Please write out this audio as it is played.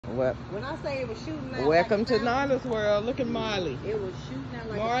Well, when I say it was shooting out welcome like to Nyla's world. Look at Marley. It was shooting out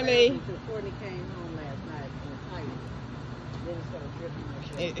like Marley. a fountain until Courtney came home last night and tight. Then it started dripping my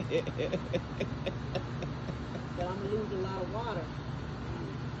shirt. But I'm gonna lose a lot of water.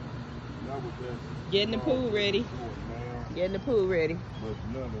 Getting the pool ready. Getting the pool ready. But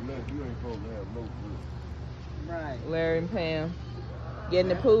nonetheless, you ain't supposed to have no food. Right. Larry and Pam. Getting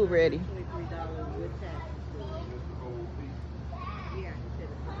the pool ready. $23 with taxes. Yeah.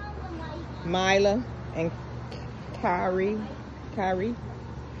 Nyla and Karrie.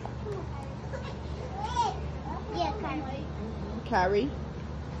 Yeah, Karrie. Karrie.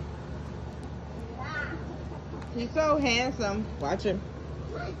 He's so handsome. Watch him.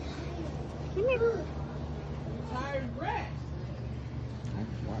 Come here. Tired rat.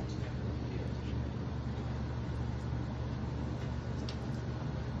 Watch.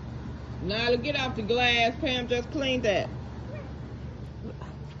 Nyla, get off the glass. Pam just cleaned that.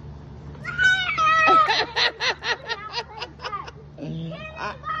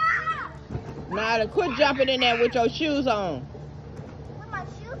 Nyla, quit jumping in there with your shoes on. With my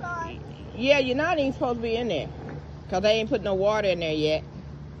shoes on. Yeah, you're not even supposed to be in there. Because they ain't put no water in there yet.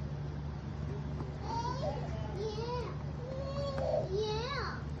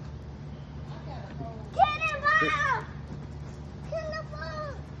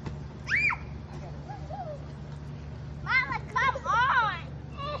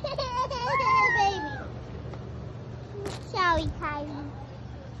 Sorry, Kylie.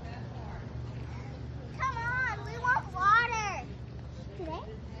 Come on, we want water. Today?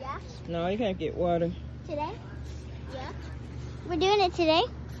 Yeah. No, you can't get water. Today? Yeah. We're doing it today?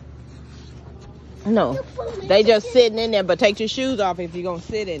 No. They just sitting in there, but take your shoes off if you're going to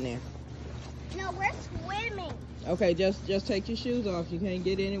sit in there. No, we're swimming. Okay, just take your shoes off. You can't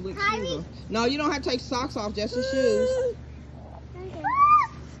get in it with Kylie? shoes on. No, you don't have to take socks off, just the shoes. Okay.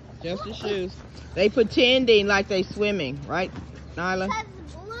 Just the shoes. They pretending like they swimming, right, Nyla? Because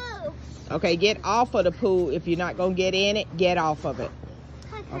it's blue. Okay, get off of the pool. If you're not going to get in it, get off of it.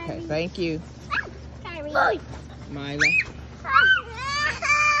 Hi, Okay, Kylie. thank you, Kyrie. Myla.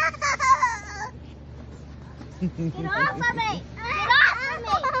 Get off of me! Get off of me! Get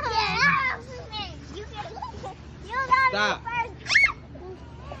off of me! You gotta Stop. go first.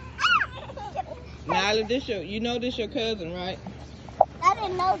 Nyla, you know this your cousin, right? I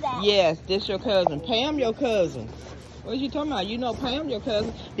didn't know that. Yes, this your cousin. Pam your cousin. What you talking about? You know Pam your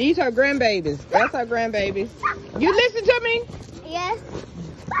cousin. These her grandbabies. That's her grandbabies. You listen to me? Yes.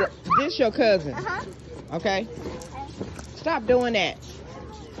 This your cousin. Uh-huh. Okay? Stop doing that.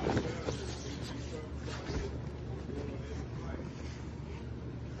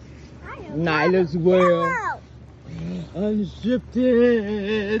 Nyla's world.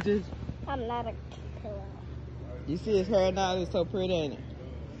 Unscripted. I'm not a pillow. You see his hair now? It's so pretty, ain't it?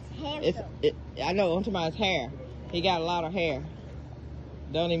 Handsome. I know, I'm talking about his hair. He got a lot of hair.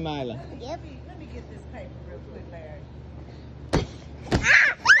 Don't he, Myla? Yep. Let me get this paper real quick, Larry.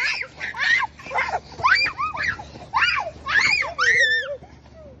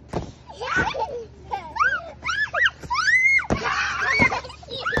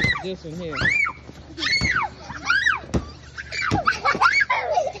 This one here.